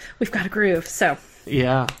we've got a groove. So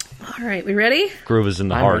Yeah. all right, we ready? Groove is in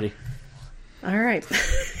the I'm heart. ready. All right.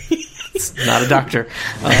 Not a doctor.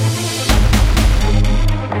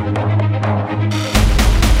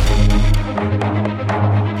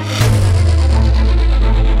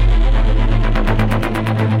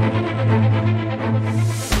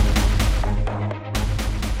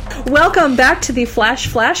 Welcome back to the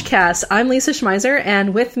Flashcast. I'm Lisa Schmeiser,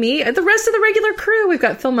 and with me, the rest of the regular crew, we've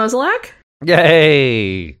got Phil Mozolak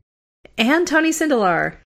Yay! and Tony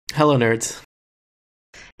Sindelar. Hello, nerds.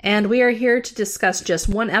 And we are here to discuss just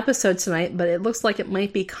one episode tonight, but it looks like it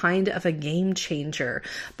might be kind of a game changer.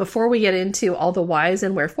 Before we get into all the whys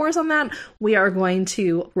and wherefores on that, we are going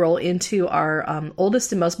to roll into our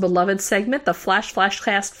oldest and most beloved segment, the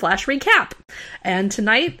Flashcast Flash Recap. And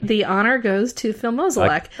tonight, the honor goes to Phil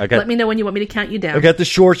Mozolak. Let me know when you want me to count you down. I got the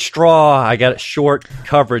short straw. I got short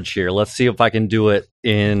coverage here. Let's see if I can do it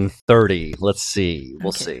in 30. Let's see.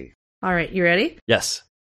 We'll see. All right, you ready? Yes.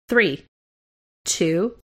 3,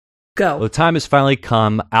 2, go. Well, the time has finally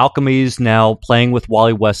come. Alchemy is now playing with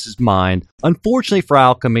Wally West's mind. Unfortunately for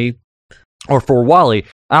Alchemy, or for Wally,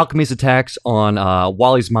 Alchemy's attacks on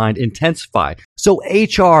Wally's mind intensify. So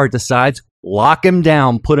HR decides, lock him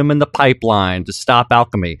down, put him in the pipeline to stop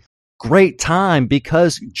Alchemy. Great time,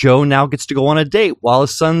 because Joe now gets to go on a date while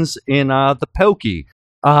his son's in the pokey.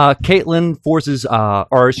 Caitlin forces,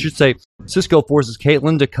 or I should say, Cisco forces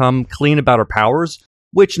Caitlin to come clean about her powers,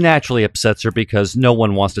 which naturally upsets her because no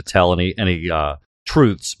one wants to tell any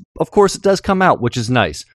truths. Of course, it does come out, which is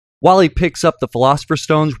nice. Wally picks up the Philosopher's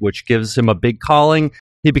Stones, which gives him a big calling.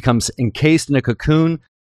 He becomes encased in a cocoon,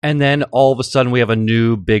 and then all of a sudden we have a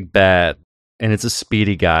new big bad, and it's a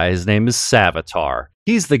speedy guy. His name is Savitar.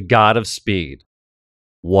 He's the god of speed.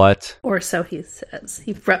 What? Or so he says.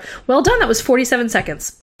 Well done, that was 47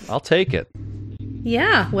 seconds. I'll take it.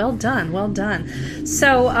 Yeah, well done, well done.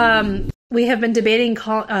 So, we have been debating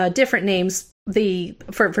different names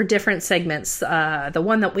for different segments. The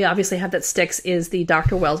one that we obviously have that sticks is the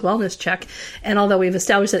Dr. Wells wellness check. And although we've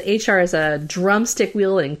established that HR is a drumstick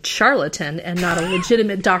wielding charlatan and not a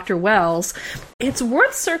legitimate Dr. Wells, it's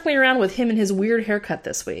worth circling around with him and his weird haircut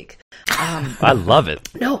this week. I love it.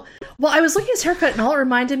 No, well, I was looking at his haircut, and all it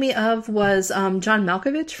reminded me of was John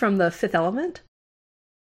Malkovich from The Fifth Element.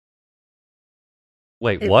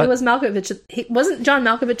 Wait, what? It was Malkovich. Wasn't John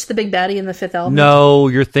Malkovich the big baddie in The Fifth Element? No,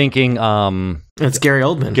 you're thinking... It's Gary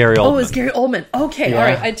Oldman. Oh, it's Gary Oldman. Okay, yeah. All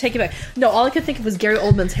right, I take it back. No, all I could think of was Gary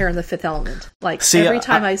Oldman's hair in The Fifth Element. Like, every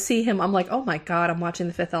time I see him, I'm like, oh my god, I'm watching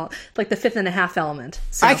The Fifth Element. Like, The Fifth and a Half Element.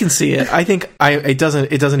 So. I can see it. I think it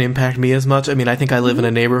doesn't impact me as much. I mean, I think I live in a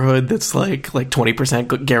neighborhood that's like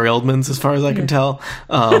 20% Gary Oldman's as far as I can tell.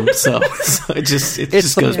 So it just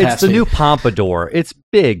goes past me. It's the new Pompadour. It's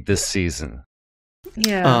big this season.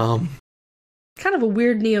 Yeah. Kind of a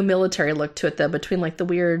weird neo-military look to it, though, between like the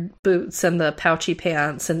weird boots and the pouchy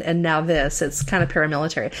pants and now this. It's kind of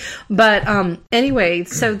paramilitary. But anyway,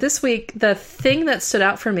 so this week, the thing that stood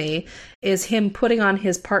out for me is him putting on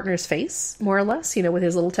his partner's face, more or less, with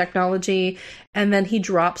his little technology, and then he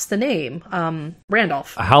drops the name,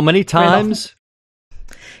 Randolph. How many times?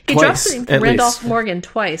 He drops the name Randolph Morgan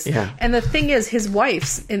twice. Yeah. And the thing is, his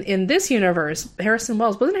wife's, in this universe, Harrison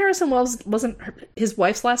Wells, wasn't his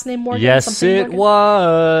wife's last name Morgan? Yes, it Morgan?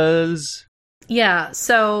 was. Yeah,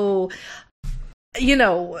 so,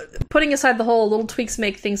 putting aside the whole little tweaks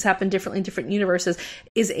make things happen differently in different universes,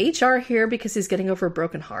 is HR here because he's getting over a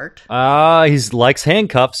broken heart? He likes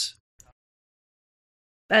handcuffs.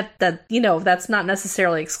 That's not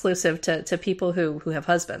necessarily exclusive to people who have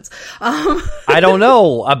husbands. I don't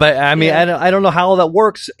know, but I mean, yeah. I don't know how that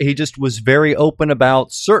works. He just was very open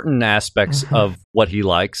about certain aspects of what he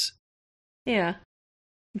likes. Yeah,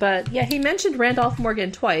 but yeah, he mentioned Randolph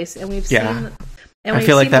Morgan twice, and we've seen. And I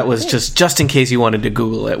feel like that was just in case you wanted to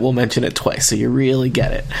Google it. We'll mention it twice, so you really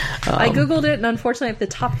get it. I Googled it, and unfortunately, at the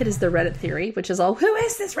top hit is the Reddit theory, which is all, who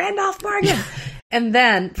is this Randolph Morgan? And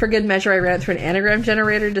then, for good measure, I ran it through an anagram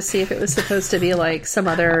generator to see if it was supposed to be like some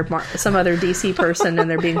other DC person,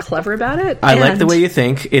 and they're being clever about it. I like the way you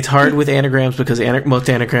think. It's hard with anagrams because most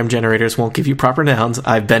anagram generators won't give you proper nouns.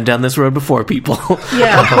 I've been down this road before, people.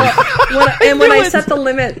 Yeah, when I set the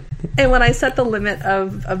limit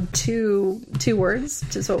of two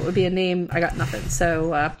words, so it would be a name, I got nothing.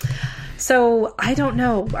 So I don't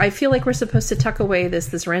know. I feel like we're supposed to tuck away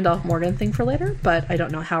this Randolph Morgan thing for later, but I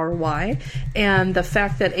don't know how or why. And the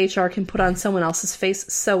fact that HR can put on someone else's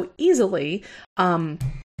face so easily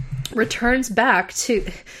returns back to,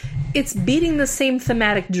 it's beating the same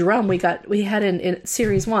thematic drum we had in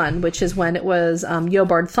series 1, which is when it was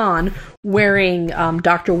Yobard Thawne wearing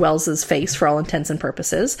Dr. Wells's face for all intents and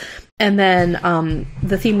purposes, and then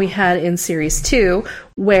the theme we had in series 2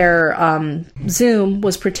 where Zoom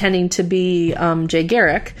was pretending to be Jay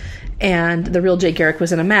Garrick, and the real Jay Garrick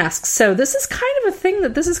was in a mask. So this is kind of a theme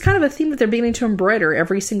that they're beginning to embroider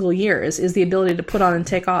every single year, is the ability to put on and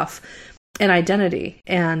take off an identity.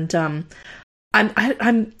 And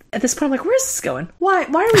I'm at this point, I'm like, where's this going? Why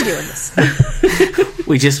are we doing this?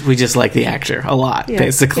 we just like the actor a lot,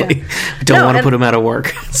 basically. Yeah. We don't want to put him out of work.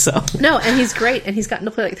 So no, and he's great, and he's gotten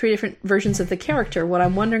to play like 3 different versions of the character. What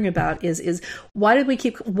I'm wondering about is why do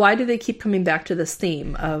they keep coming back to this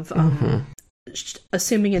theme of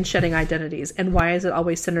assuming and shedding identities, and why is it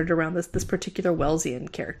always centered around this particular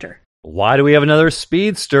Wellsian character? Why do we have another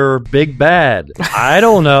speedster big bad? I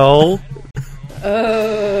don't know.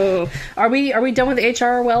 Oh, are we done with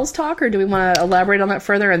H.R. Wells talk, or do we want to elaborate on that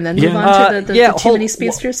further and then move on to the too many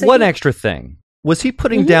speedsters segment? One extra thing. Was he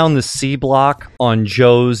putting down the C block on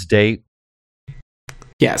Joe's date?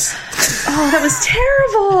 Yes. Oh, that was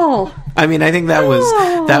terrible. I mean, I think that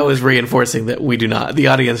was reinforcing that the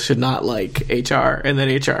audience should not like HR, and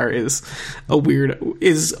that HR is a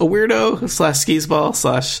weirdo / skis-ball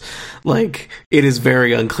 / like, it is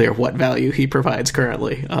very unclear what value he provides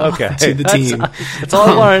currently to the team. That's all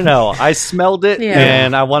I want to know. I smelled it,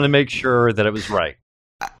 and I want to make sure that it was right.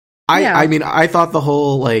 I mean, I thought the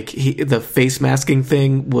whole the face masking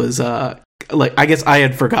thing was I guess I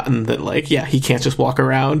had forgotten that he can't just walk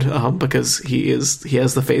around because he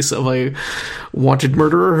has the face of a wanted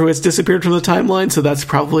murderer who has disappeared from the timeline, so that's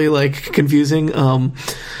probably confusing.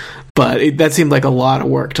 But that seemed like a lot of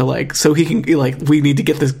work to so he can we need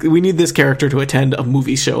this character to attend a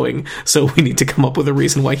movie showing, so we need to come up with a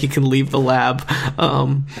reason why he can leave the lab.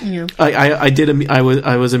 I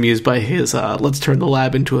was amused by his let's turn the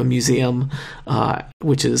lab into a museum,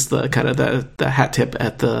 which is the kind of the hat tip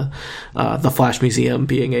at the Flash Museum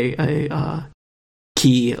being a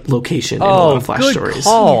key location in a lot of Flash stories.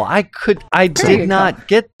 Oh, I did not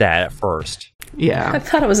get that at first. Yeah, I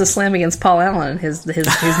thought it was a slam against Paul Allen and his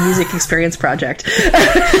music experience project.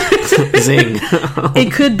 Zing!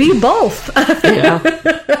 It could be both. Yeah,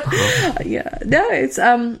 yeah. No, it's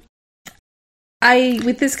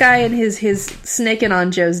with this guy and his snaking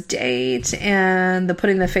on Joe's date and the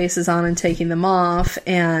putting the faces on and taking them off,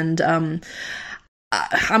 and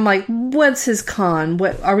I'm like, what's his con?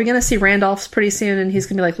 What are we going to see Randolph's pretty soon? And he's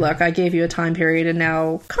going to be like, look, I gave you a time period and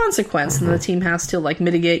now consequence. And the team has to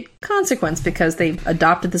mitigate consequence because they've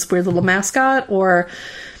adopted this weird little mascot. Or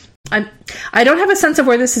I don't have a sense of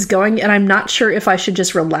where this is going. And I'm not sure if I should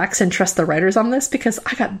just relax and trust the writers on this, because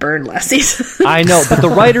I got burned last season. I know, but the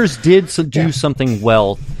writers did do something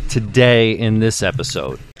well today in this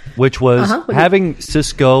episode, which was having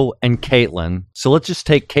Cisco and Caitlin. So let's just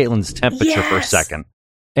take Caitlin's temperature for a second.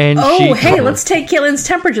 And let's take Caitlin's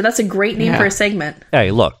temperature. That's a great name for a segment.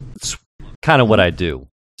 Hey, look, it's kind of what I do.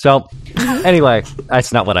 So anyway,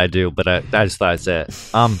 that's not what I do, but I just thought I'd say it.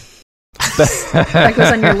 That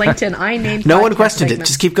goes on your LinkedIn. I named. No one questioned segment.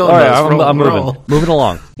 It. Just keep going. All right, I'm moving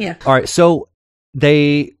along. Yeah. All right. So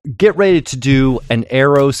they get ready to do an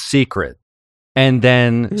Arrow secret, and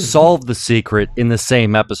then solve the secret in the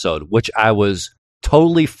same episode, which I was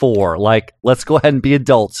totally for. Let's go ahead and be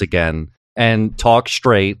adults again and talk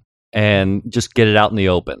straight and just get it out in the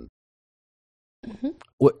open.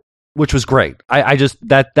 Which was great. I just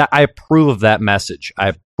I approve of that message.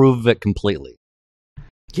 I approve of it completely.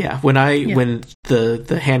 Yeah, when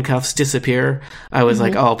the handcuffs disappear, I was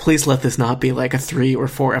like, oh, please let this not be like a 3 or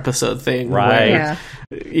 4 episode thing. Right.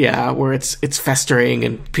 Where it's festering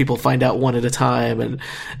and people find out one at a time and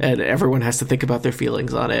everyone has to think about their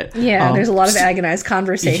feelings on it. Yeah, there's a lot of agonized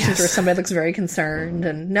conversations where somebody looks very concerned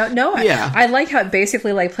and I like how it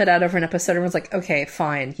basically played out over an episode. Everyone's like, okay,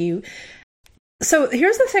 fine. So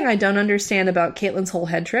here's the thing I don't understand about Caitlin's whole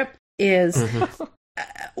head trip is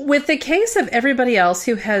with the case of everybody else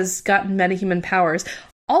who has gotten metahuman powers,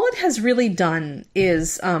 all it has really done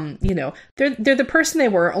is, they're the person they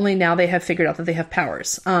were, only now they have figured out that they have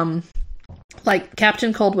powers.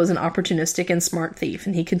 Captain Cold was an opportunistic and smart thief,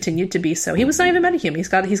 and he continued to be so. He was not even metahuman.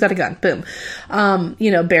 He's got a gun. Boom.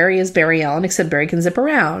 Barry is Barry Allen, except Barry can zip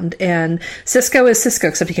around, and Cisco is Cisco,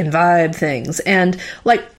 except he can vibe things, and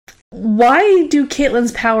why do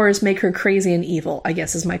Caitlin's powers make her crazy and evil, I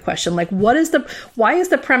guess is my question. Why is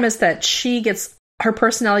the premise that her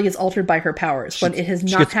personality gets altered by her powers when it has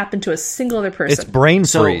not happened to a single other person? It's brain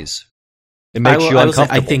freeze. It makes you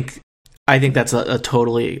uncomfortable. I think that's a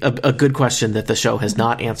totally a good question that the show has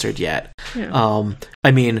not answered yet. Yeah.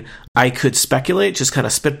 I mean, I could speculate, just kind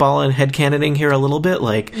of spitballing, headcanoning here a little bit.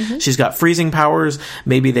 Like, she's got freezing powers.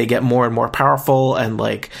 Maybe they get more and more powerful and,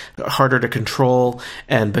 like, harder to control.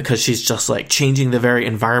 And because she's just, like, changing the very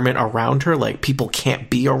environment around her, like, people can't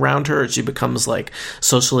be around her. She becomes, like,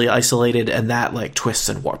 socially isolated, and that, like, twists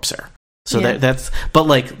and warps her. So that's, but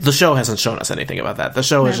like the show hasn't shown us anything about that. The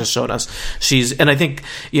show has just shown us and I think,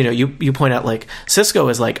 you know, you point out like Cisco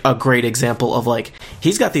is like a great example of like,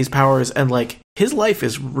 he's got these powers and like his life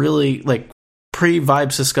is really like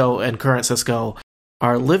pre-Vibe Cisco and current Cisco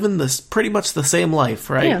are living this pretty much the same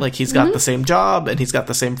life, right? Yeah. Like he's got the same job and he's got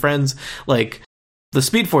the same friends. Like the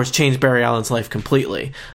Speed Force changed Barry Allen's life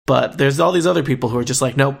completely, but there's all these other people who are just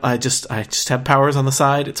like, nope, I just have powers on the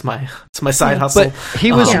side. It's my side hustle. But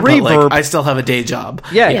he was Reverb. But, like, I still have a day job.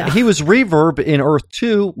 Yeah, he was Reverb in Earth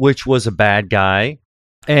 2, which was a bad guy,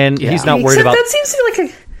 and he's not worried about. That seems to be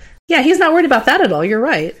like he's not worried about that at all. You're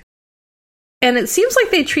right, and it seems like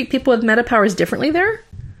they treat people with meta powers differently there.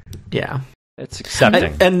 Yeah, it's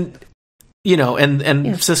accepting, and you know,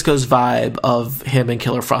 and Cisco's vibe of him and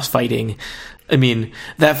Killer Frost fighting. I mean,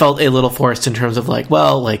 that felt a little forced in terms of like,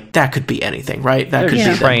 well, like that could be anything, right? That could be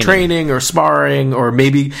them training or sparring, or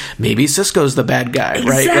maybe Cisco's the bad guy,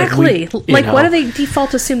 right? Exactly. Like why do they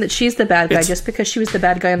default assume that she's the bad guy just because she was the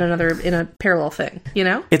bad guy in a parallel thing? You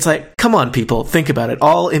know, it's like, come on, people, think about it.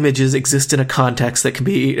 All images exist in a context that can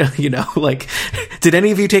be, you know, like, did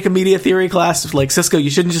any of you take a media theory class? Like Cisco, you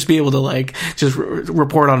shouldn't just be able to like just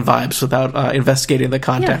report on vibes without investigating the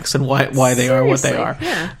context and why they are what they are.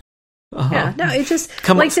 Yeah. Yeah, no, it just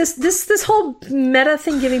this whole meta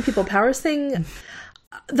thing, giving people powers thing.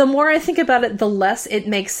 The more I think about it, the less it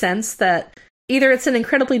makes sense that either it's an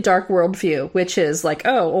incredibly dark worldview, which is like,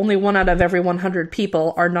 oh, only 1 out of every 100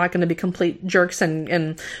 people are not going to be complete jerks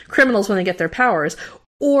and criminals when they get their powers,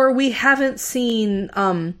 or we haven't seen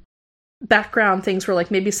background things where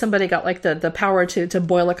like maybe somebody got like the power to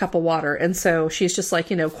boil a cup of water, and so she's just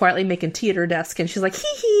like, you know, quietly making tea at her desk, and she's like,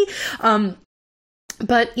 hee hee.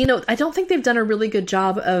 But, you know, I don't think they've done a really good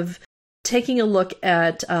job of taking a look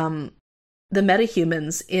at the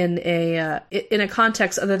metahumans in a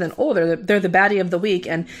context other than, oh, they're the baddie of the week,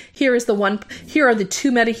 and here are the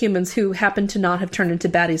 2 metahumans who happen to not have turned into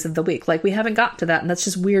baddies of the week. Like, we haven't got to that, and that's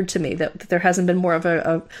just weird to me that there hasn't been more of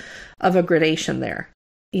a gradation there,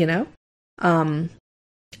 you know?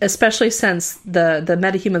 Especially since the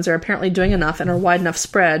metahumans are apparently doing enough and are wide enough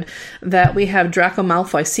spread that we have Draco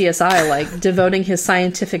Malfoy, CSI, like, devoting his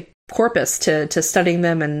scientific corpus to studying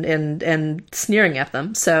them and sneering at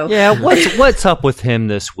them. So yeah, what's up with him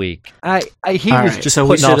this week? He was just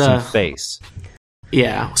putting off some face.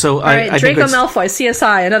 Yeah, so all right, Draco Malfoy,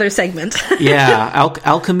 CSI, another segment. Yeah,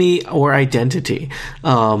 alchemy or identity.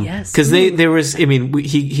 Yes, because there was. I mean,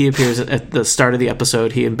 he appears at the start of the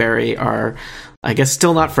episode. He and Barry are, I guess,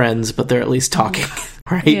 still not friends, but they're at least talking,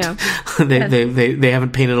 right? Yeah. they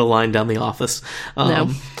haven't painted a line down the office.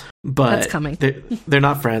 No, but that's coming. They're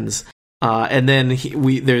not friends. And then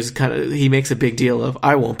he makes a big deal of,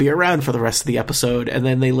 I won't be around for the rest of the episode, and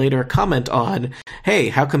then they later comment on, hey,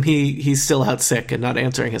 how come he's still out sick and not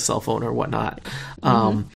answering his cell phone or whatnot?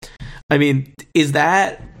 I mean, is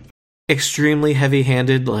that extremely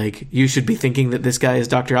heavy-handed? Like, you should be thinking that this guy is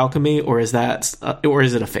Dr. Alchemy, or is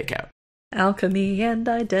it a fake out? Alchemy and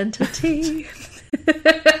identity.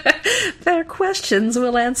 Their questions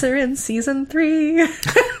we'll answer in season 3.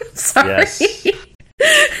 Sorry. Yes.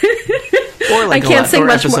 Or like I can't sing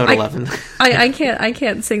much more. 11. I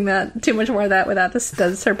can't sing that too much more of that without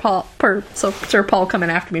Sir Paul coming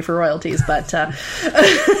after me for royalties. But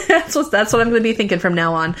that's what I'm going to be thinking from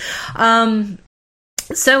now on.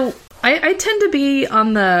 So I tend to be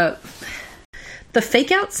on the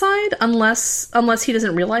fake out side, unless he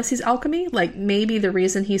doesn't realize he's alchemy. Like, maybe the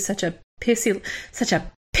reason he's such a pissy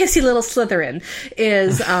little Slytherin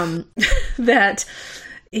is that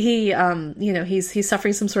he he's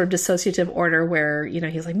suffering some sort of dissociative order where, you know,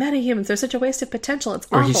 he's like, metahumans, they're such a waste of potential, it's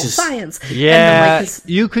awful, science. Yeah, and then, like,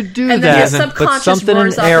 you could do that, but something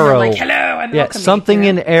in Arrow, like, hello, I'm alchemy. Something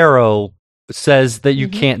in Arrow says that you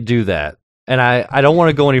can't do that. And I don't want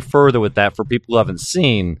to go any further with that for people who haven't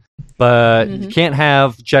seen, but you can't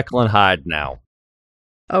have Jekyll and Hyde now.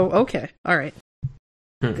 Oh, okay. All right.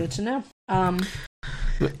 Good to know.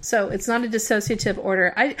 So it's not a dissociative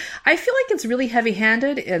order. I feel like it's really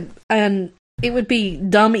heavy-handed, and it would be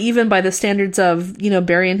dumb even by the standards of, you know,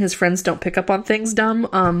 Barry and his friends don't pick up on things dumb.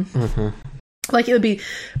 Like, it would be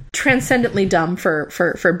transcendently dumb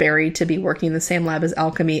for Barry to be working in the same lab as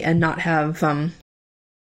alchemy and not have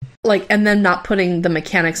like, and then not putting the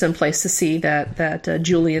mechanics in place to see that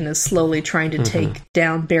Julian is slowly trying to take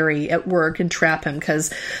down Barry at work and trap him,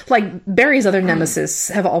 because like Barry's other nemesis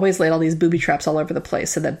have always laid all these booby traps all over the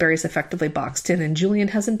place so that Barry's effectively boxed in, and Julian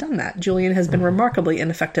hasn't done that. Julian has been remarkably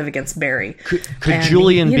ineffective against Barry. Could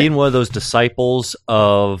Julian be one of those disciples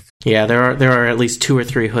of? Yeah, there are at least 2 or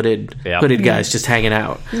 3 hooded guys just hanging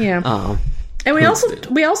out. Yeah. And we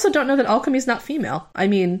also don't know that Alchemy's not female. I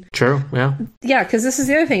mean, true, yeah, because this is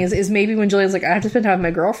the other thing is maybe when Julian's like, I have to spend time with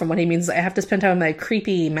my girlfriend, what he means is I have to spend time with my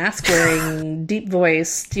creepy, mask wearing, deep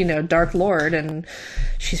voiced, Dark Lord, and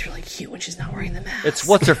she's really cute when she's not wearing the mask. It's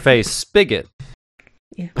what's her face, Spigot.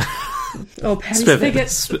 Yeah. Oh, Patty Spigot.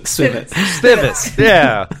 Spivot.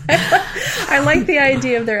 Yeah. I like the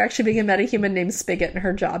idea of there actually being a metahuman named Spigot, and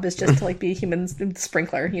her job is just to like be a human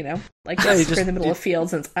sprinkler, like just in the middle of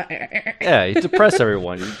fields. And yeah, you depress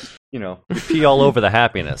everyone. You pee all over the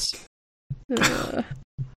happiness. But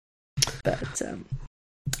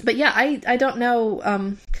yeah, I don't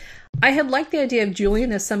know. I had liked the idea of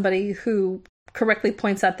Julian as somebody who correctly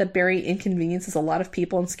points out that Barry inconveniences a lot of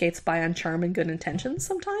people and skates by on charm and good intentions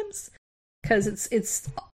sometimes. Because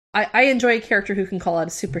I enjoy a character who can call out a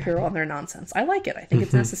superhero on their nonsense. I like it. I think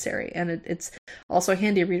it's necessary. And it's also a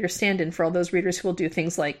handy reader stand-in for all those readers who will do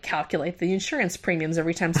things like calculate the insurance premiums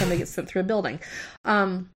every time somebody gets sent through a building.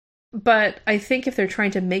 But I think if they're trying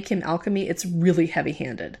to make him alchemy, it's really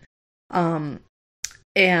heavy-handed.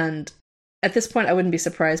 And at this point, I wouldn't be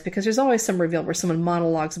surprised, because there's always some reveal where someone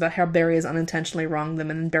monologues about how Barry has unintentionally wronged them,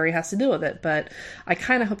 and then Barry has to deal with it. But I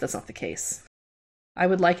kind of hope that's not the case. I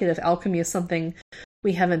would like it if alchemy is something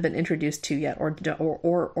we haven't been introduced to yet, or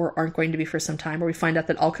aren't going to be for some time, or we find out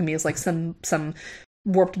that alchemy is like some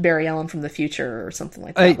warped Barry Allen from the future or something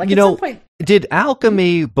like that. Like at some point, did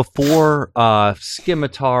alchemy before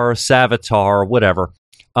Scimitar, Savitar, whatever,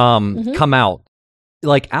 come out?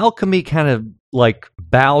 Like alchemy kind of like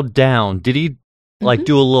bowed down. Did he like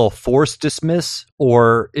do a little force dismiss,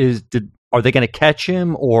 or are they going to catch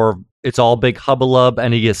him, or it's all big hubbalub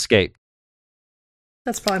and he escaped?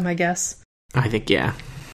 That's probably my guess. I think, yeah.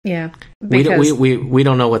 Yeah. We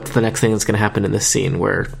don't know what the next thing that's going to happen in this scene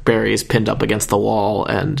where Barry is pinned up against the wall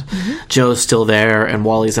and Joe's still there and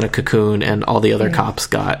Wally's in a cocoon and all the other cops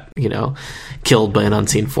got, killed by an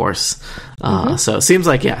unseen force. So it seems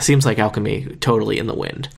like alchemy totally in the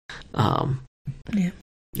wind.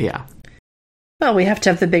 Yeah. Well, we have to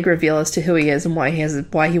have the big reveal as to who he is and why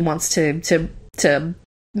he wants to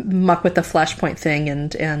muck with the Flashpoint thing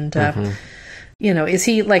and is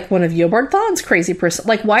he like one of Yobard Thawne's crazy person?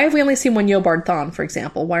 Like, why have we only seen one Yobard Thawne, for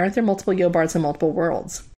example? Why aren't there multiple Yobards in multiple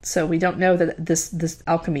worlds? So we don't know that this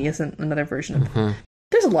alchemy isn't another version of.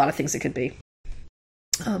 There's a lot of things it could be.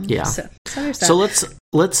 So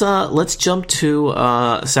let's jump to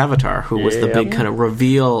Savitar, who was the big kind of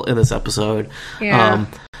reveal in this episode. Yeah.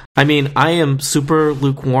 I mean, I am super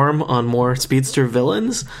lukewarm on more speedster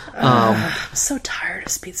villains. I'm so tired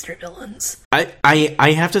of speedster villains.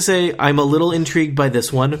 I have to say I'm a little intrigued by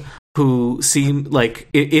this one, who seem like,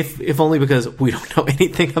 if only because we don't know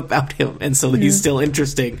anything about him, and so he's still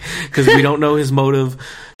interesting because we don't know his motive.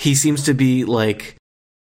 He seems to be like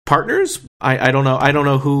partners. I don't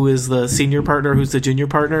know who is the senior partner, who's the junior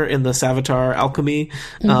partner in the Savitar alchemy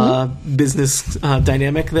business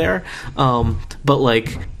dynamic there. But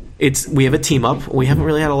like, we have a team up. We haven't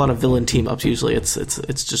really had a lot of villain team ups. Usually it's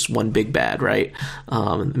just one big bad, right?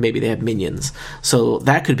 Maybe they have minions, so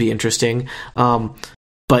that could be interesting.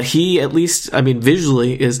 But he, at least, I mean,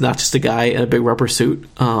 visually, is not just a guy in a big rubber suit.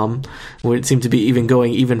 Would seem to be even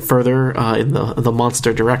going even further in the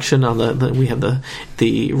monster direction. We have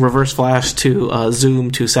the reverse flash to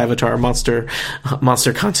zoom to Savitar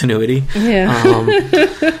monster continuity.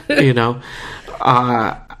 Yeah.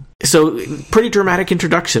 So pretty dramatic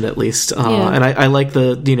introduction, at least, and I like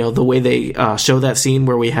the way they show that scene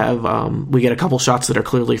where we get a couple shots that are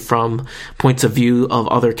clearly from points of view of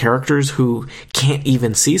other characters who can't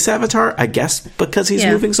even see Savitar, I guess, because he's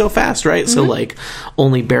moving so fast, right? So like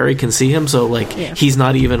only Barry can see him, so like he's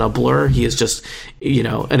not even a blur; he is just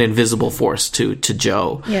an invisible force to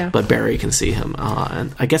Joe, but Barry can see him,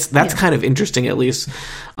 and I guess that's kind of interesting. At least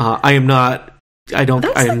I am not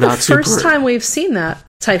the first time we've seen that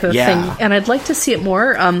type of thing, and I'd like to see it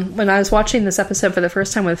more. When I was watching this episode for the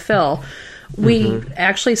first time with Phil, we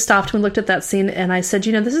actually stopped and looked at that scene, and I said,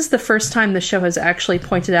 this is the first time the show has actually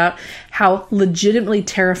pointed out how legitimately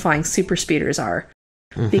terrifying super speeders are.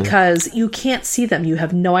 Because you can't see them. You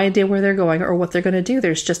have no idea where they're going or what they're going to do.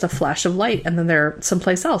 There's just a flash of light, and then they're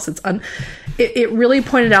someplace else. It really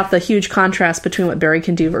pointed out the huge contrast between what Barry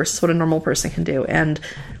can do versus what a normal person can do. And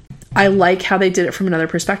I like how they did it from another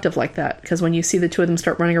perspective like that, because when you see the two of them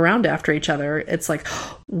start running around after each other, it's like,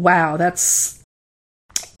 wow,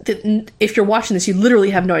 if you're watching this, you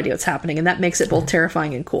literally have no idea what's happening, and that makes it both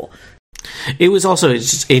terrifying and cool. It was also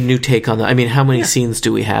just a new take on that. I mean, how many scenes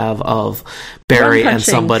do we have of Barry and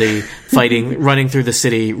somebody fighting, running through the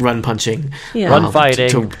city, run punching, run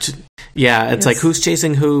fighting? It's like, who's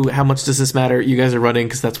chasing who? How much does this matter? You guys are running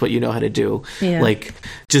because that's what you know how to do. Yeah. Like,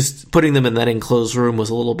 just putting them in that enclosed room was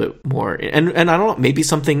a little bit more... And I don't know, maybe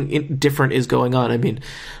something different is going on. I mean,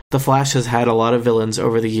 The Flash has had a lot of villains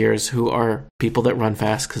over the years who are people that run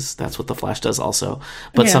fast, because that's what The Flash does also.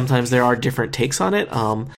 But sometimes there are different takes on it.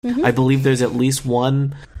 I believe there's at least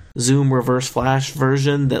one Zoom Reverse Flash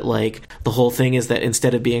version that, like, the whole thing is that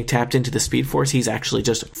instead of being tapped into the Speed Force, he's actually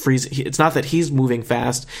just freezing. It's not that he's moving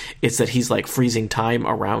fast, it's that he's, like, freezing time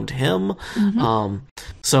around him.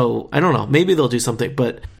 So I don't know, maybe they'll do something.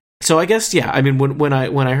 But so I guess, I mean, when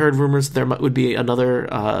I heard rumors there would be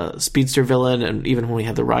another speedster villain, and even when we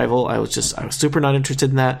had the Rival, I was super not interested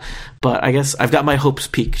in that. But I guess I've got my hopes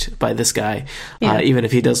piqued by this guy, even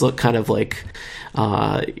if he does look kind of like,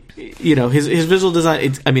 his visual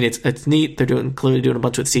design. It's neat. They're clearly doing a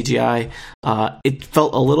bunch with CGI. It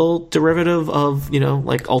felt a little derivative of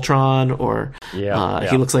like Ultron, or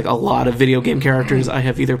he looks like a lot of video game characters I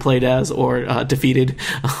have either played as or defeated,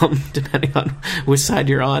 depending on which side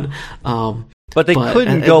you're on. But they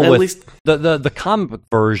couldn't go with least, the comic book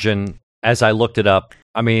version. As I looked it up,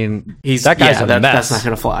 I mean, that guy's a mess. That's not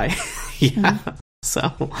going to fly.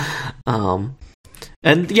 So,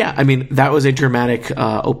 and I mean, that was a dramatic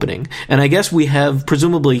opening. And I guess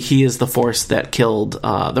presumably he is the force that killed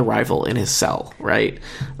the Rival in his cell, right?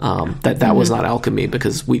 That was not alchemy,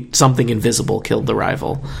 because something invisible killed the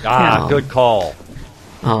Rival. Good call.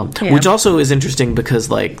 Which also is interesting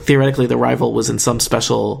because, like, theoretically the Rival was in some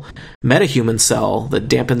special metahuman cell that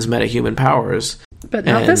dampens metahuman powers. But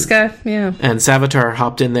not this guy, And Savitar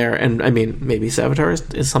hopped in there, and I mean, maybe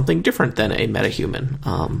Savitar is something different than a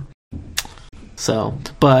metahuman.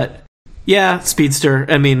 But Speedster.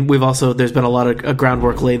 I mean, there's been a lot of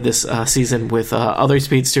groundwork laid this season with other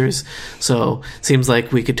Speedsters, so seems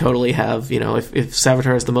like we could totally have, if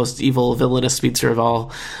Savitar is the most evil, villainous Speedster of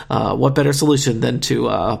all, what better solution than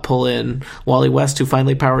to pull in Wally West, who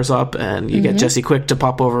finally powers up, and you get Jessie Quick to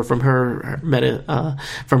pop over from her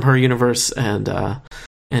from her universe and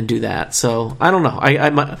do that. So I don't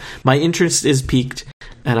know. My interest is piqued.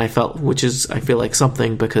 And I feel like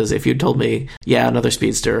something, because if you told me, another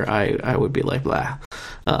Speedster, I would be like, blah.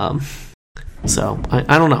 So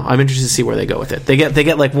I don't know. I'm interested to see where they go with it. They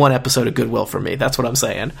get like one episode of goodwill from me. That's what I'm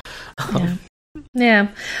saying.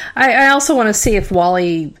 I also want to see if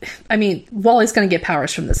Wally's going to get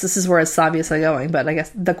powers from this. This is where it's obviously going. But I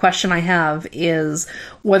guess the question I have is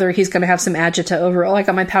whether he's going to have some agita over, I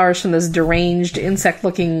got my powers from this deranged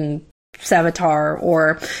insect-looking Savitar,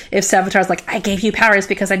 or if Savitar's like, I gave you powers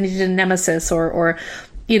because I needed a nemesis, or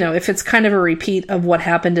if it's kind of a repeat of what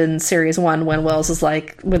happened in series 1 when Wells is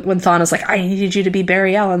like, when Thawne is like, I needed you to be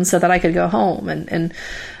Barry Allen so that I could go home, and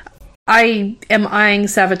I am eyeing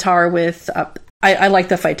Savitar with I like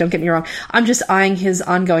the fight, don't get me wrong. I'm just eyeing his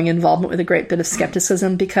ongoing involvement with a great bit of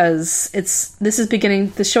skepticism, because this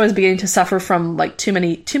show is beginning to suffer from like too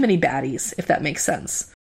many baddies, if that makes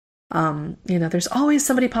sense. There's always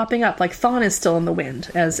somebody popping up. Like Thawne is still in the wind,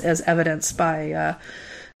 as evidenced by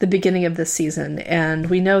the beginning of this season, and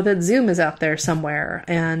we know that Zoom is out there somewhere,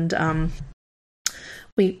 and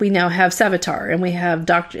we now have Savitar, and we have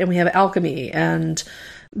Alchemy, and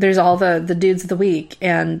there's all the dudes of the week,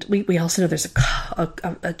 and we also know there's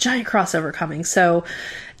a giant crossover coming. So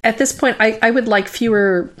at this point, I would like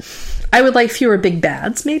fewer big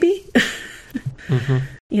bads, maybe.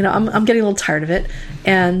 I'm getting a little tired of it,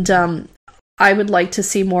 and I would like to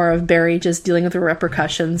see more of Barry just dealing with the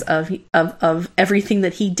repercussions of everything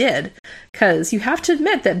that he did, because you have to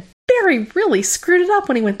admit that Barry really screwed it up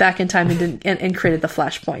when he went back in time and created the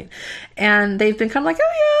Flashpoint, and they've been kind of like,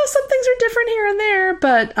 some things are different here and there,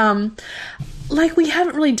 but we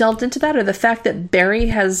haven't really delved into that, or the fact that Barry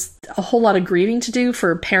has a whole lot of grieving to do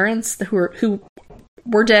for parents who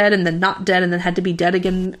were dead and then not dead and then had to be dead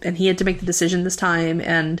again, and he had to make the decision this time,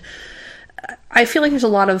 and I feel like there's a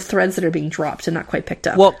lot of threads that are being dropped and not quite picked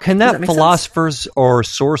up. Well, can that Philosopher's or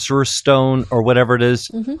Sorcerer's Stone or whatever it is,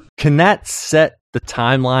 can that set the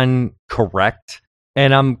timeline correct?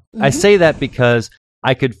 And I say that because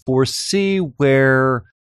I could foresee where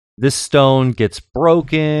this stone gets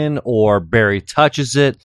broken, or Barry touches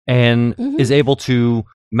it and is able to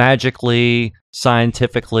magically,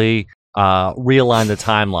 scientifically realign the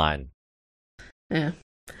timeline. Yeah.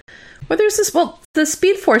 Well, there's this. Well, the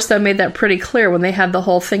Speed Force though made that pretty clear when they had the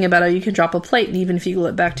whole thing about you can drop a plate, and even if you glue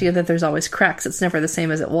it back together, there's always cracks. It's never the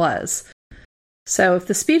same as it was. So if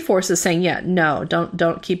the Speed Force is saying, yeah, no,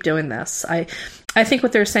 don't keep doing this, I think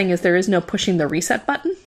what they're saying is there is no pushing the reset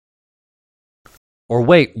button. Or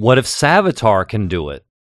wait, what if Savitar can do it?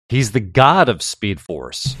 He's the god of Speed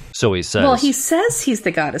Force, so he says. Well, he says he's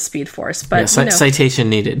the god of Speed Force, but citation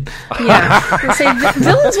needed. Yeah,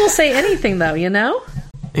 villains will say anything, though.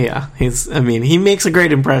 Yeah, he makes a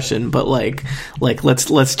great impression, but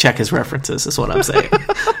let's check his references. Is what I'm saying.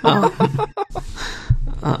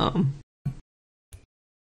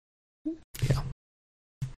 Yeah.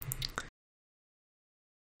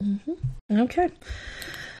 Mm-hmm. Okay.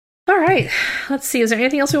 All right. Let's see. Is there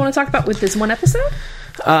anything else we want to talk about with this one episode?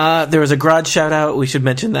 There was a garage shout out. We should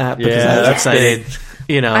mention that because I was excited.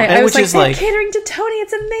 I was catering to Tony.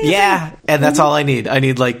 It's amazing. Yeah, and that's all I need. I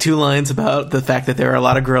need 2 lines about the fact that there are a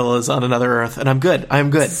lot of gorillas on another Earth, and I'm good.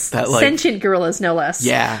 That sentient gorillas, no less.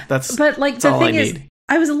 Yeah, that's the thing is,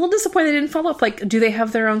 I was a little disappointed they didn't follow up. Do they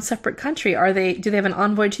have their own separate country? Do they have an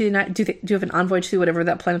envoy to the United? Do you have an envoy to whatever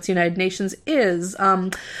that planet's United Nations is?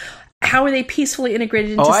 How are they peacefully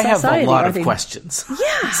integrated into society? I have a lot of questions.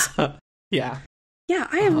 Yeah. Yeah. Yeah,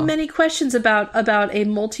 I have many questions about a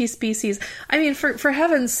multi-species. I mean, for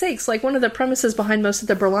heaven's sakes, one of the premises behind most of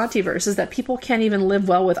the Berlantiverse is that people can't even live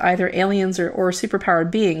well with either aliens or superpowered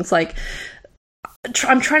beings.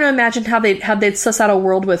 I'm trying to imagine how they'd suss out a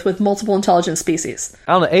world with multiple intelligent species.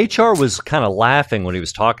 I don't know. HR was kind of laughing when he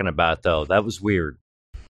was talking about it, though. That was weird.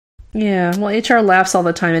 Yeah, well, HR laughs all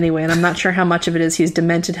the time anyway, and I'm not sure how much of it is he's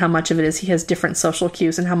demented, how much of it is he has different social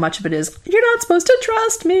cues, and how much of it is, you're not supposed to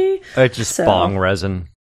trust me. It's just bong resin.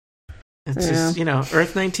 It's just,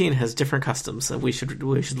 Earth 19 has different customs, and we should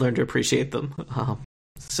learn to appreciate them.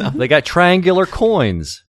 They got triangular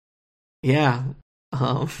coins. Yeah.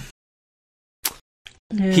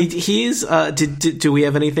 He's do we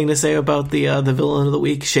have anything to say about the villain of the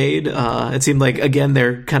week, Shade? It seemed like, again,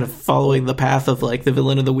 they're kind of following the path of the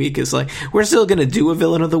villain of the week is we're still going to do a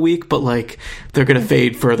villain of the week, but they're going to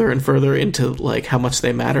fade further and further into how much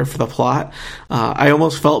they matter for the plot. I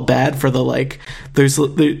almost felt bad for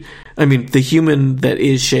the human that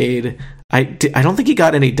is Shade. I don't think he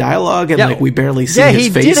got any dialogue, and we barely see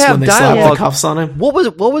his face when they slap the cuffs on him. What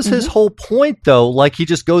was his whole point, though? He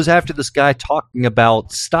just goes after this guy talking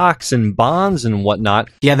about stocks and bonds and whatnot.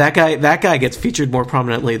 Yeah, that guy gets featured more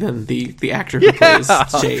prominently than the actor who plays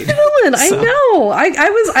Shade. I know.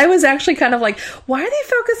 I was actually kind of why are they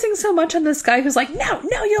focusing so much on this guy who's no,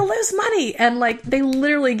 you'll lose money, and they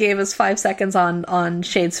literally gave us 5 seconds on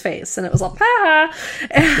Shade's face, and it was ha,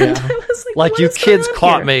 and I was like you kids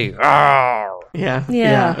caught me. Yeah.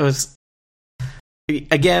 It was.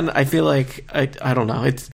 Again, I feel like I don't know.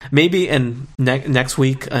 It's maybe, and next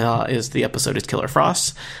week is the episode. It's Killer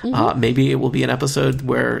Frost. Mm-hmm. Maybe it will be an episode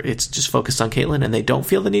where it's just focused on Caitlin, and they don't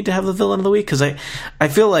feel the need to have the villain of the week because I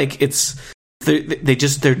feel like it's they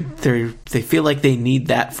feel like they need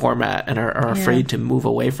that format and are afraid to move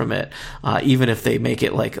away from it, even if they make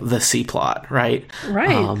it the C plot, right?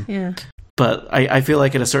 Right. Yeah. But I feel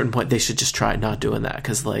like at a certain point they should just try not doing that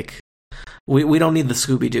because we don't need the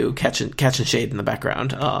Scooby-Doo catching Shade in the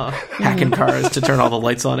background, hacking cars to turn all the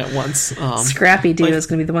lights on at once. Scrappy Doo is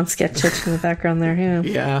going to be the one sketched in the background there.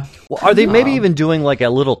 Yeah. Well, are they maybe even doing a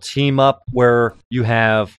little team up where you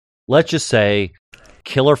have, let's just say,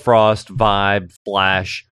 Killer Frost, Vibe,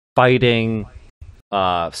 Flash fighting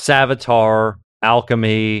Savitar,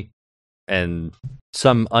 Alchemy, and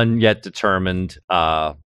some unyet determined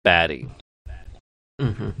baddie.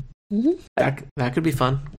 Mm-hmm. Mm-hmm. That could be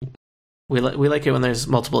fun. We like it when there's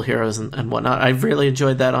multiple heroes and whatnot. I've really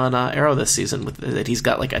enjoyed that on Arrow this season that he's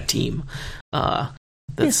got a team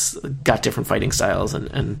that's got different fighting styles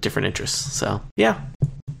and different interests. So yeah,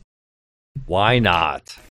 why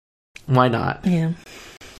not? Yeah.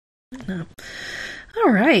 No.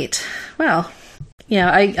 All right. Well, yeah,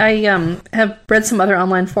 I have read some other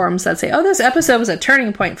online forums that say, this episode was a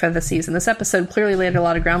turning point for the season. This episode clearly laid a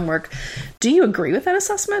lot of groundwork. Do you agree with that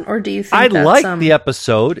assessment, or do you think I liked the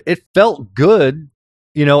episode? It felt good,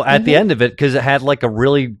 at the end of it, because it had a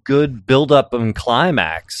really good build-up and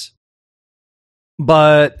climax.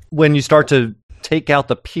 But when you start to take out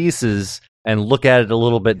the pieces and look at it a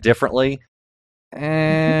little bit differently,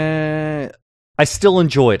 I still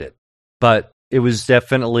enjoyed it. But it was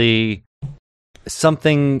definitely...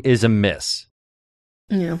 something is amiss.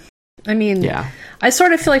 Yeah. I mean, I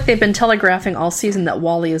sort of feel like they've been telegraphing all season that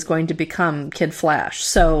Wally is going to become Kid Flash.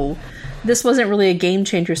 So this wasn't really a game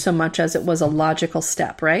changer so much as it was a logical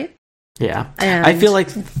step, right? Yeah. And I feel like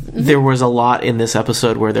there was a lot in this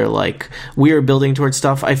episode where they're like, we are building towards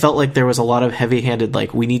stuff. I felt like there was a lot of heavy-handed,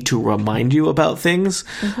 like, we need to remind you about things,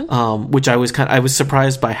 which I was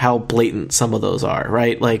surprised by how blatant some of those are,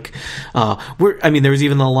 right? Like, there was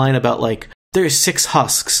even the line about, like, there's 6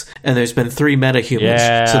 husks, and there's been 3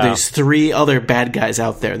 metahumans, so there's 3 other bad guys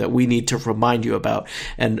out there that we need to remind you about.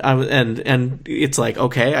 And it's like,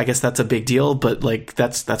 okay, I guess that's a big deal, but like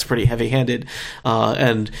that's pretty heavy-handed.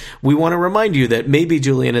 And we want to remind you that maybe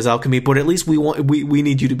Julian is alchemy, but at least we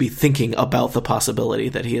need you to be thinking about the possibility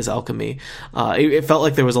that he is alchemy. It felt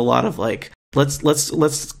like there was a lot of like,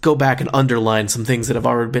 let's go back and underline some things that have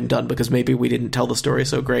already been done because maybe we didn't tell the story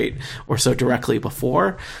so great or so directly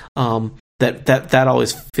before. That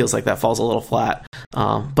always feels like that falls a little flat.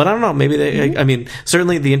 But I don't know, maybe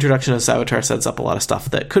certainly the introduction of Savitar sets up a lot of stuff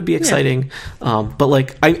that could be exciting. But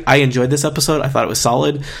like, I enjoyed this episode. I thought it was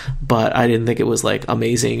solid, but I didn't think it was like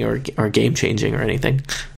amazing or game changing or anything.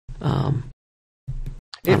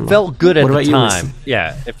 It felt good at the time.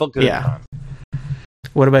 Yeah, it felt good at the time.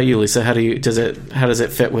 What about you, Lisa? How does it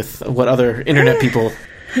fit with what other internet people?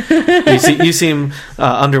 You seem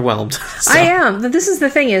underwhelmed. So. I am. This is the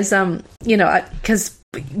thing is, because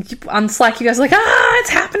on Slack you guys are like, it's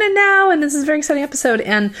happening now, and this is a very exciting episode.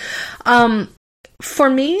 And for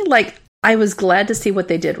me, like, I was glad to see what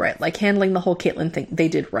they did right, like handling the whole Caitlyn thing. They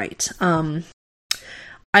did right.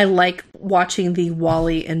 I like watching the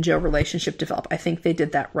Wally and Joe relationship develop. I think they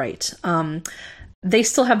did that right. They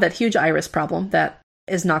still have that huge Iris problem that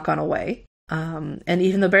is not gone away. And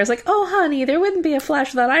even though Barry's like, oh, honey, there wouldn't be a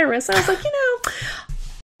Flash without Iris. I was like,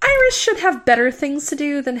 Iris should have better things to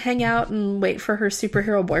do than hang out and wait for her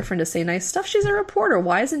superhero boyfriend to say nice stuff. She's a reporter.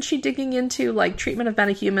 Why isn't she digging into, like, treatment of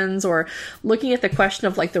metahumans or looking at the question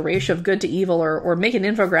of, like, the ratio of good to evil or making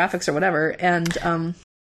infographics or whatever? And,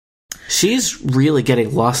 she's really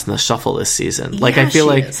getting lost in the shuffle this season. Like, I feel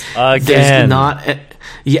like there's not...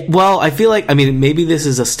 I feel like, maybe this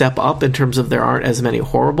is a step up in terms of there aren't as many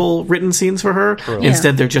horrible written scenes for her. True.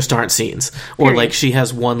 Instead, there just aren't scenes. Or, period. Like, she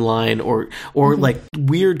has one line or like,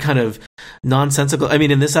 weird kind of nonsensical...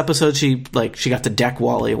 in this episode, she got to deck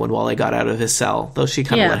Wally when Wally got out of his cell, though she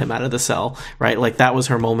kind of let him out of the cell, right? Like, that was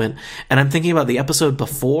her moment. And I'm thinking about the episode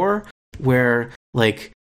before where,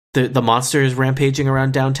 like... The monster is rampaging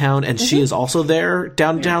around downtown, and she is also there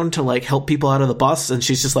downtown to like help people out of the bus. And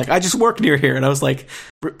she's just like, "I just work near here," and I was like,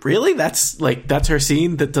 "Really? That's her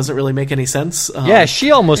scene? That doesn't really make any sense."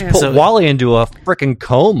 She almost put Wally into a freaking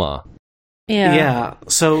coma. Yeah.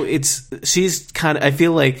 So she's kind of. I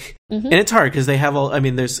feel like, and it's hard because they have all.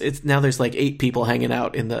 There's like 8 people hanging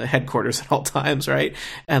out in the headquarters at all times, right?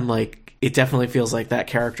 And like, it definitely feels like that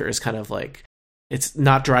character is kind of like. It's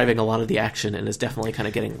not driving a lot of the action and is definitely kind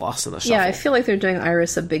of getting lost in the shuffle. Yeah, I feel like they're doing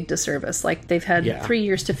Iris a big disservice. Like, they've had 3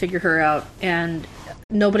 years to figure her out, and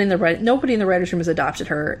nobody in the writers' room has adopted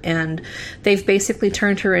her, and they've basically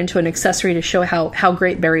turned her into an accessory to show how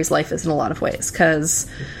great Barry's life is in a lot of ways. Because,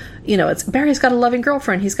 it's Barry's got a loving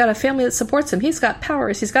girlfriend, he's got a family that supports him, he's got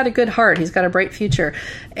powers, he's got a good heart, he's got a bright future.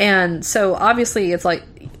 And so, obviously, it's like,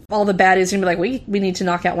 all the baddies are going to be like, we need to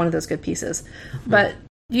knock out one of those good pieces. But...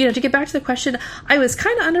 to get back to the question, I was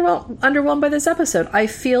kind of underwhelmed by this episode. I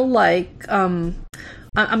feel like I'm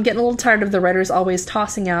getting a little tired of the writers always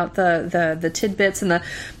tossing out the tidbits and the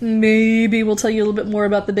maybe we'll tell you a little bit more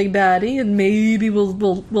about the big baddie, and maybe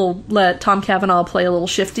we'll let Tom Cavanaugh play a little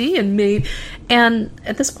shifty, and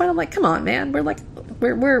at this point I'm like, come on, man,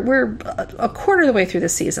 we're a quarter of the way through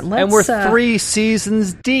this season, and we're 3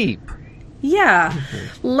 seasons deep. Yeah,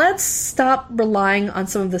 let's stop relying on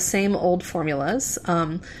some of the same old formulas,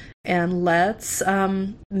 and let's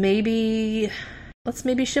maybe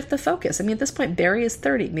shift the focus. At this point, Barry is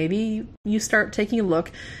 30. Maybe you start taking a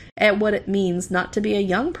look at what it means not to be a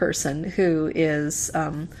young person who is,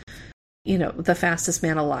 the fastest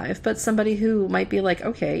man alive, but somebody who might be like,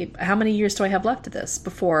 okay, how many years do I have left of this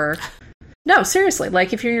before? No, seriously,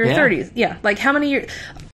 like if you're in your 30s, like how many years...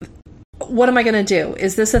 What am I going to do?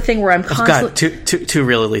 Is this a thing where I'm constantly... Oh, God, too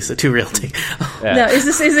real, Lisa. Too real. No, is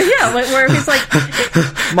it, where he's like...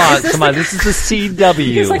 Come on, this is the CW.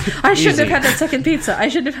 He's like, I shouldn't have had that second pizza.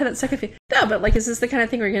 No, but like, is this the kind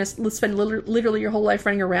of thing where you're going to spend literally your whole life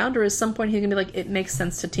running around, or at some point he's going to be like, it makes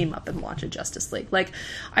sense to team up and launch a Justice League? Like,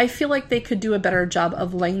 I feel like they could do a better job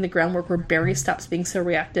of laying the groundwork where Barry stops being so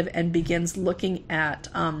reactive and begins looking at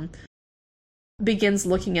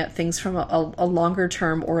things from a longer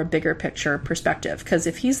term or a bigger picture perspective. Because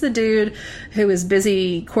if he's the dude who is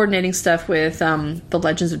busy coordinating stuff with the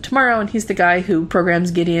Legends of Tomorrow, and he's the guy who programs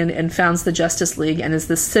Gideon and founds the Justice League and is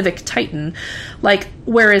the civic titan, like,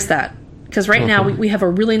 where is that? Because right now we have a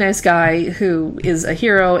really nice guy who is a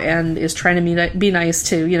hero and is trying to be nice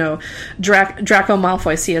to, Draco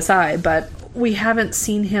Malfoy CSI, but we haven't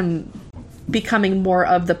seen him becoming more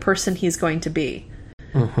of the person he's going to be.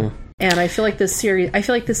 And I feel like this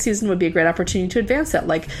season would be a great opportunity to advance that.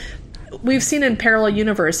 Like, we've seen in parallel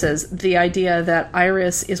universes the idea that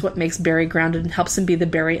Iris is what makes Barry grounded and helps him be the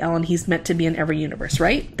Barry Allen he's meant to be in every universe,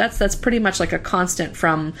 right? That's pretty much like a constant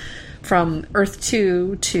from Earth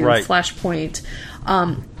 2 to Flashpoint.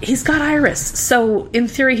 He's got Iris, so in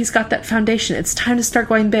theory he's got that foundation. It's time to start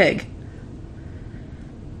going big.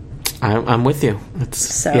 I'm with you.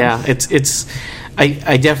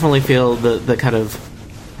 I definitely feel the kind of,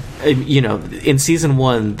 in season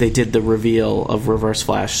 1 they did the reveal of Reverse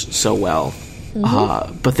Flash so well,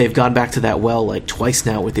 but they've gone back to that well like twice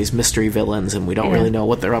now with these mystery villains, and we don't really know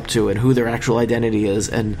what they're up to and who their actual identity is,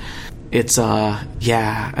 and it's I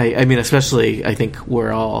mean, especially I think we're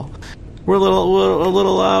a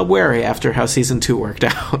little wary after how season 2 worked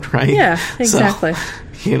out, right? Yeah, exactly.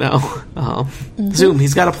 So, Zoom,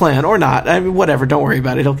 he's got a plan, or not. I mean, whatever, don't worry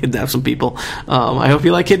about it. He'll kidnap some people. I hope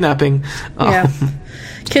you like kidnapping.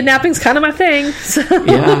 Kidnapping's kind of my thing. So.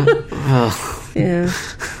 Yeah.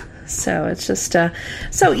 So it's just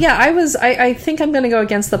I think I'm going to go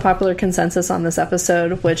against the popular consensus on this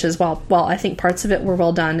episode, which is while I think parts of it were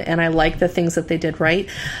well done and I like the things that they did right,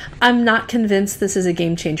 I'm not convinced this is a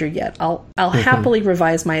game changer yet. I'll happily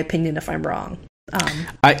revise my opinion if I'm wrong.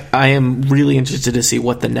 I am really interested to see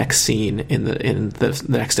what the next scene in the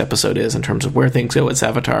next episode is in terms of where things go with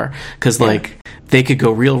Savitar, because they could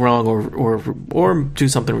go real wrong or do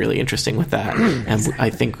something really interesting with that, and I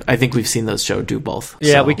think we've seen those shows do both.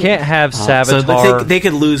 Yeah, so we can't have Savitar. So they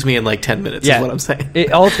could lose me in like 10 minutes. Is what I'm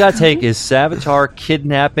saying. All it's got to take is Savitar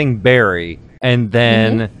kidnapping Barry, and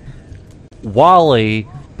then Wally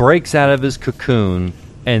breaks out of his cocoon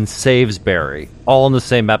and saves Barry, all in the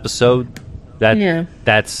same episode.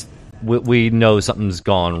 That's we know something's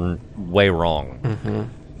gone way wrong.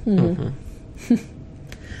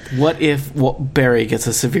 What if Barry gets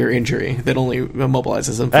a severe injury that only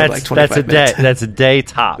immobilizes him for like 25 minutes? That's a day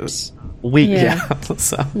tops. Week.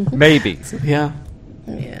 So. Maybe. Yeah.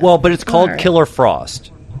 Well, but it's called Killer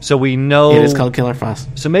Frost, so we know it is called Killer Frost.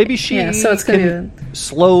 So maybe she so it's can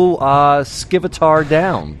slow Skivitar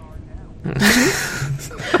down.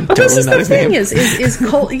 Well, this is the thing is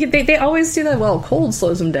cold. They always do that. Well, cold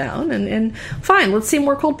slows them down, and fine. Let's see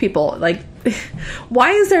more cold people. Like,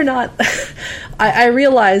 why is there not? I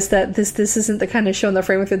realize that this isn't the kind of show in the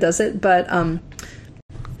framework that does it, but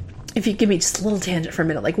if you give me just a little tangent for a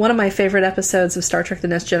minute, like one of my favorite episodes of Star Trek: The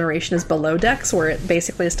Next Generation is Below Decks, where it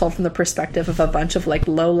basically is told from the perspective of a bunch of like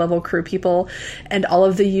low-level crew people, and all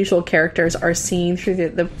of the usual characters are seen through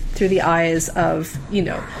the eyes of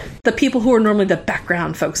the people who are normally the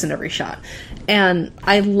background folks in every shot. And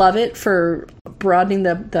I love it for broadening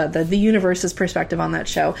the universe's perspective on that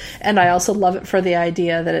show. And I also love it for the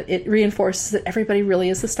idea that it reinforces that everybody really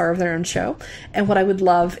is the star of their own show. And what I would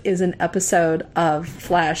love is an episode of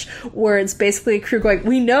Flash where it's basically a crew going,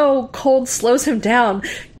 we know cold slows him down.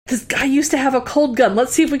 This guy used to have a cold gun.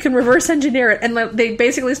 Let's see if we can reverse engineer it. And they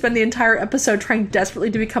basically spend the entire episode trying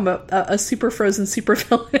desperately to become a super frozen super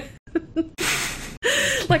villain.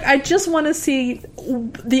 Like, I just want to see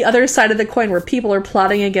the other side of the coin where people are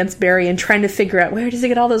plotting against Barry and trying to figure out where does he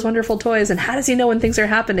get all those wonderful toys and how does he know when things are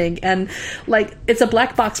happening, and like it's a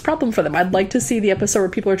black box problem for them. I'd like to see the episode where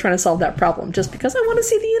people are trying to solve that problem just because I want to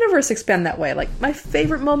see the universe expand that way. Like, my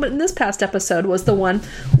favorite moment in this past episode was the one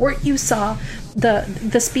where you saw the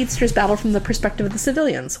speedsters battle from the perspective of the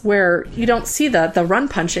civilians, where you don't see the run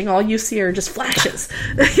punching, all you see are just flashes.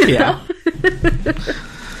 You know?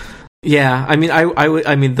 Yeah, I mean,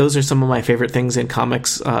 I mean, those are some of my favorite things in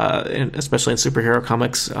comics, especially in superhero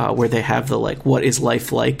comics, where they have the like, what is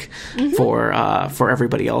life like for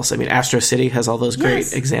everybody else. I mean, Astro City has all those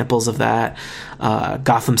great examples of that.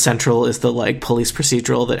 Gotham Central is the like police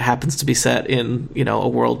procedural that happens to be set in a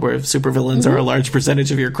world where supervillains are a large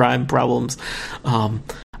percentage of your crime problems.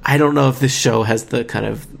 I don't know if this show has the kind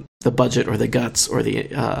of the budget or the guts or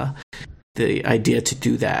the idea to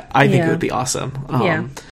do that. I think it would be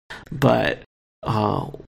awesome. But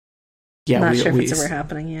not sure if it's ever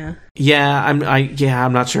happening.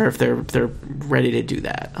 I'm not sure if they're ready to do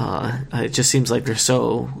that. It just seems like they're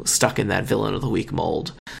so stuck in that villain of the week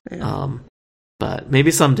mold. But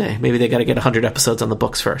maybe someday, maybe they got to get 100 episodes on the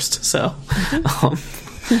books first. So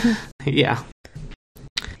yeah.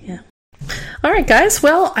 All right, guys.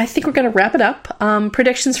 Well, I think we're going to wrap it up.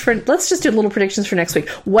 Let's just do little predictions for next week.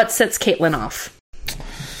 What sets Caitlin off?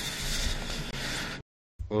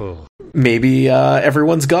 maybe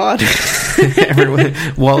everyone's gone.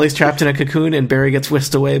 Wally's trapped in a cocoon, and Barry gets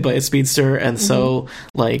whisked away by a speedster, and so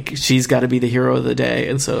like she's got to be the hero of the day,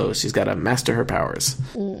 and so she's got to master her powers.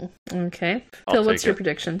 Okay, Phil, what's your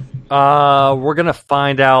prediction? We're gonna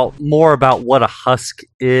find out more about what a husk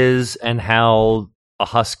is and how a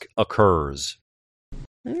husk occurs.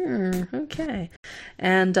 Okay,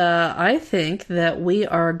 and I think that we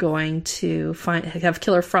are going to have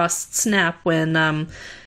Killer Frost snap when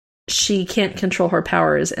she can't control her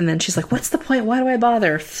powers, and then she's like, "What's the point? Why do I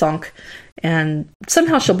bother?" Thunk, and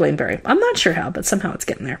somehow she'll blame Barry. I'm not sure how, but somehow it's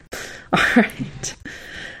getting there.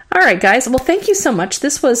 All right, guys. Well, thank you so much.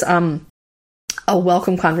 This was a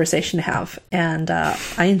welcome conversation to have, and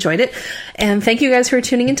I enjoyed it. And thank you guys for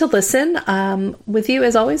tuning in to listen. With you,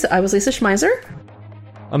 as always, I was Lisa Schmeiser.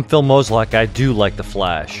 I'm Phil Mozolak. I do like the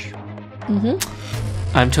Flash.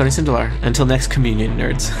 I'm Tony Sindelar. Until next communion,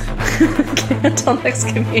 nerds. Okay, until next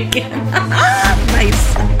communion.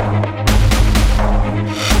 Nice.